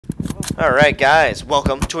Alright guys,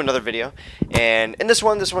 welcome to another video, and in this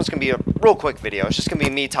one's going to be a real quick video. It's just going to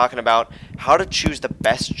be me talking about how to choose the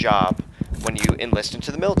best job when you enlist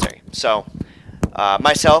into the military. So,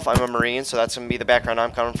 myself, I'm a Marine, so that's going to be the background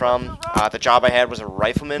I'm coming from. The job I had was a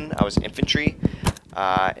rifleman. I was infantry,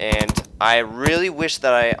 and I really wish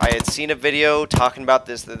that I had seen a video talking about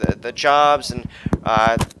the jobs, and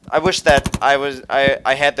I wish that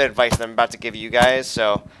I had the advice that I'm about to give you guys,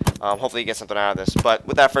 so hopefully you get something out of this. But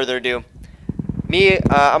without further ado,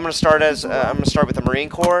 I'm gonna start with the Marine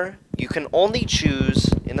Corps. You can only choose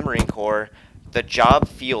in the Marine Corps the job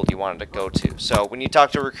field you wanted to go to. So when you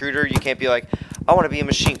talk to a recruiter, you can't be like, I want to be a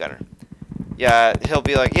machine gunner. Yeah, he'll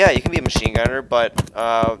be like, yeah, you can be a machine gunner, but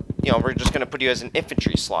you know, we're just gonna put you as an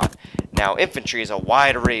infantry slot. Now, infantry is a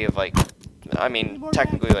wide array of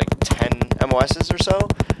technically like 10 MOSs or so.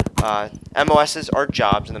 MOSs are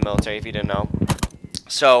jobs in the military, if you didn't know.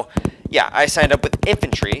 So, yeah, I signed up with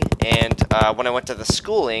infantry, and when I went to the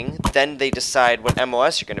schooling, then they decide what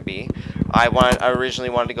MOS you're going to be. I originally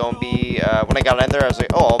wanted to go and be, when I got in there, I was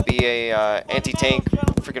like, oh, I'll be a anti-tank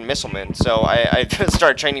freaking missileman. So I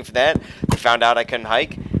started training for that. They found out I couldn't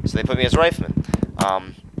hike, so they put me as a rifleman.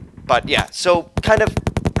 But yeah, so kind of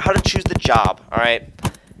how to choose the job, alright?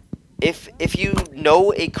 If you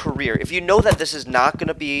know a career, if you know that this is not going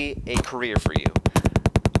to be a career for you,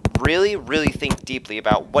 really think deeply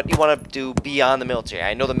about what you want to do beyond the military.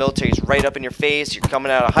 I know the military is right up in your face. You're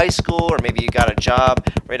coming out of high school, or maybe you got a job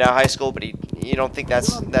right out of high school, but you don't think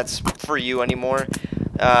that's for you anymore.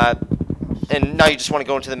 And now you just want to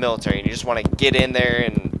go into the military, and you just want to get in there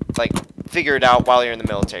and like figure it out while you're in the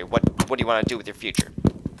military. What do you want to do with your future?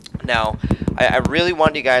 Now, I really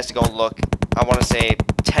want you guys to go look. I want to say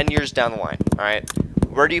 10 years down the line. All right,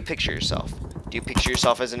 where do you picture yourself? Do you picture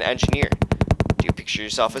yourself as an engineer? Do you picture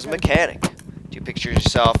yourself as a mechanic? Do you picture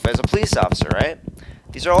yourself as a police officer, right?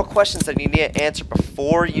 These are all questions that you need to answer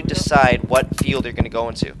before you decide what field you're going to go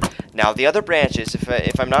into. Now, the other branches,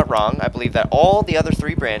 if I'm not wrong, I believe that all the other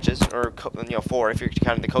 3 branches, or 4 if you're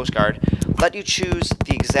counting the Coast Guard, let you choose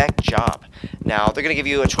the exact job. Now, they're going to give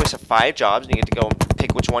you a choice of 5 jobs, and you get to go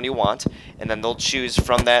pick which one you want, and then they'll choose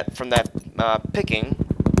from that picking,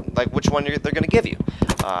 like which one they're going to give you.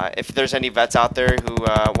 If there's any vets out there who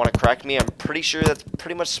want to correct me, I'm pretty sure that's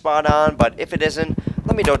pretty much spot on, but if it isn't,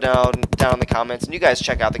 let me know down in the comments, and you guys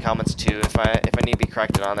check out the comments too if I need to be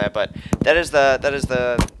corrected on that. But that is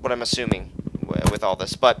what I'm assuming with all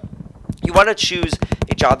this. But you want to choose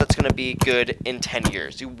a job that's going to be good in 10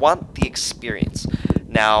 years. You want the experience.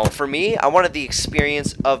 Now, for me, I wanted the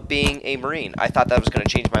experience of being a Marine. I thought that was going to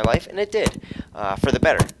change my life, and it did, for the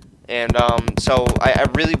better. And so I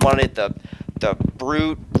really wanted the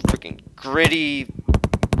brute, freaking gritty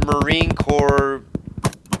Marine Corps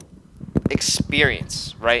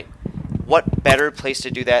experience, right? What better place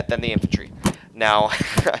to do that than the infantry? Now,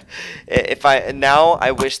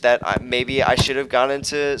 I wish that maybe I should have gone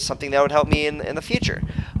into something that would help me in the future.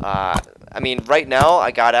 I mean, right now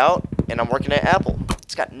I got out and I'm working at Apple.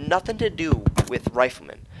 It's got nothing to do with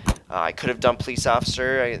rifleman. I could have done police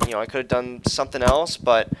officer. I could have done something else,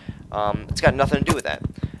 but it's got nothing to do with that.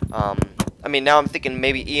 I mean, now I'm thinking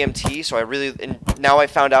maybe EMT. So now I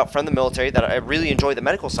found out from the military that I really enjoy the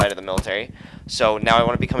medical side of the military. So now I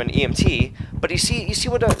want to become an EMT. But you see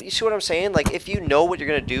what I'm saying? Like, if you know what you're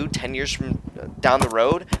gonna do 10 years from down the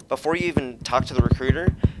road, before you even talk to the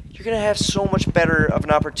recruiter, you're gonna have so much better of an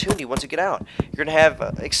opportunity once you get out. You're gonna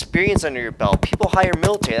have experience under your belt. People hire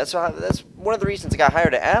military. That's one of the reasons I got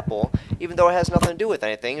hired at Apple, even though it has nothing to do with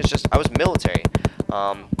anything. It's just I was military.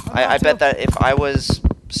 I bet that if I was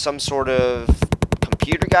some sort of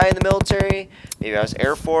computer guy in the military, maybe I was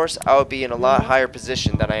Air Force, I would be in a lot higher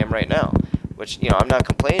position than I am right now. Which, I'm not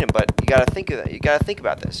complaining, but you gotta think of that. You gotta think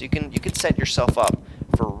about this. You can set yourself up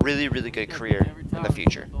for a really good career in the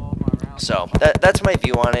future. So that's my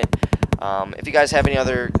view on it. If you guys have any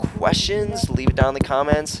other questions, leave it down in the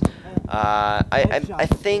comments. I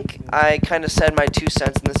think I kind of said my 2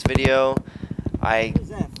 cents in this video. I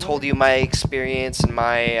told you my experience and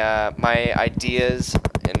my ideas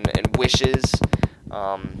and wishes.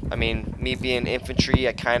 I mean, me being infantry,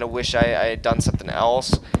 I kind of wish I had done something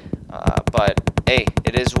else. But hey,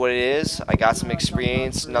 it is what it is. I got some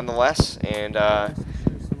experience nonetheless, and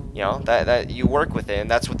that you work with it, and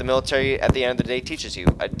that's what the military at the end of the day teaches you: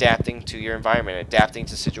 adapting to your environment, adapting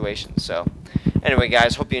to situations. So, anyway,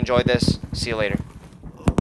 guys, hope you enjoyed this. See you later.